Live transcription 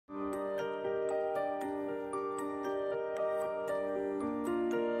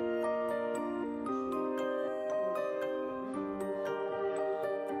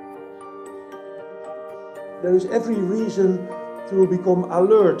there is every reason to become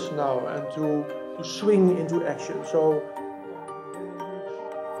alert now and to swing into action. So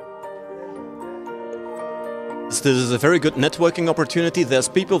this is a very good networking opportunity. There's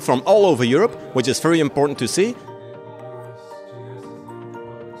people from all over Europe, which is very important to see.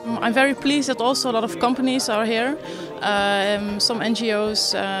 I'm very pleased that also a lot of companies are here, some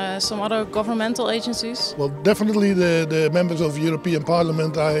NGOs, some other governmental agencies. Well, definitely the members of European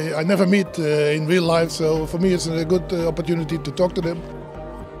Parliament I never meet in real life, so for me it's a good opportunity to talk to them.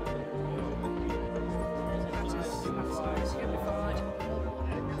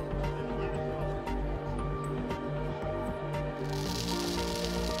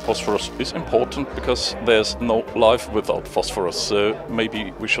 Phosphorus is important because there's no life without phosphorus, so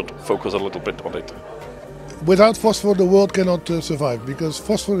maybe we should focus a little bit on it. Without phosphorus the world cannot survive, because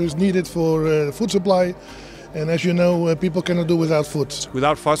phosphorus is needed for food supply, and as you know, people cannot do without food.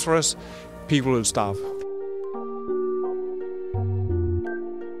 Without phosphorus, people will starve.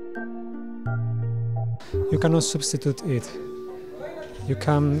 You cannot substitute it. You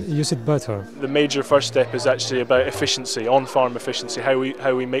can use it better. The major first step is actually about efficiency, on-farm efficiency, how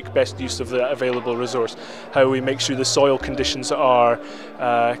we make best use of the available resource, how we make sure the soil conditions are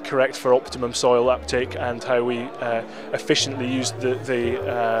correct for optimum soil uptake, and how we efficiently use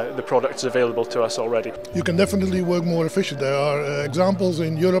the products available to us already. You can definitely work more efficient. There are examples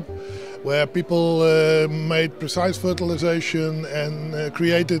in Europe where people made precise fertilization and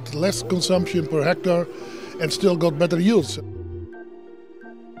created less consumption per hectare and still got better yields.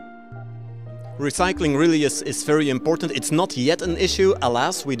 Recycling really is very important. It's not yet an issue,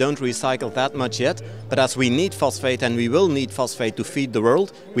 alas, we don't recycle that much yet, but as we need phosphate and we will need phosphate to feed the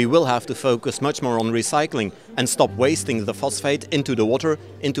world, we will have to focus much more on recycling and stop wasting the phosphate into the water,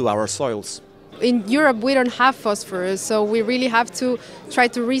 into our soils. In Europe we don't have phosphorus, so we really have to try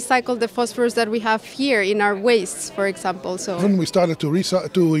to recycle the phosphorus that we have here in our wastes, for example. So when we started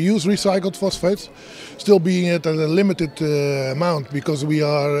to use recycled phosphates, still being at a limited amount, because we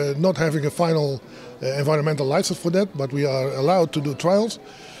are not having a final environmental license for that, but we are allowed to do trials.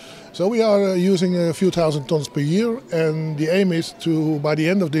 So we are using a few thousand tons per year, and the aim is to, by the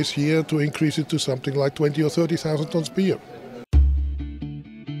end of this year, to increase it to something like 20 or 30,000 tons per year.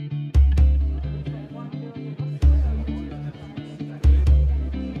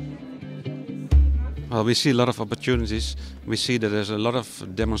 Well, we see a lot of opportunities. We see that there's a lot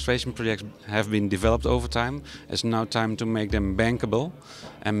of demonstration projects have been developed over time. It's now time to make them bankable.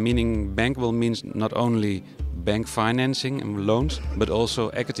 And meaning bankable means not only bank financing and loans, but also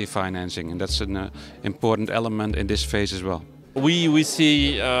equity financing. And that's an important element in this phase as well. We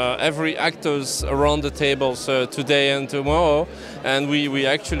see every actors around the tables today and tomorrow, and we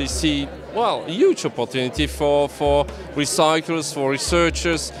actually see, well, a huge opportunity for recyclers, for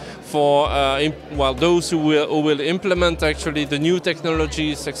researchers, for those who will implement actually the new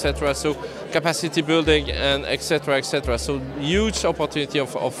technologies, etc. So capacity building and etc. etc. So huge opportunity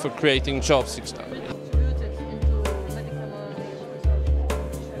of creating jobs.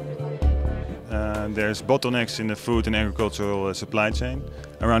 There's bottlenecks in the food and agricultural supply chain.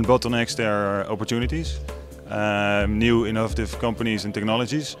 Around bottlenecks there are opportunities, new innovative companies and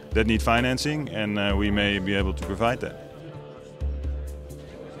technologies that need financing, and we may be able to provide that.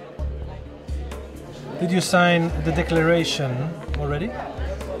 Did you sign the declaration already?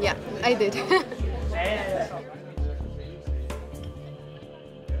 Yeah, I did.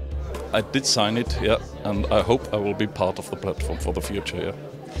 I did sign it, yeah, and I hope I will be part of the platform for the future, yeah.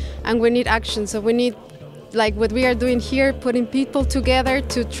 And we need action, so we need, like what we are doing here, putting people together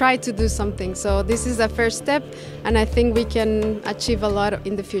to try to do something. So this is a first step, and I think we can achieve a lot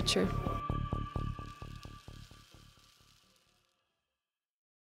in the future.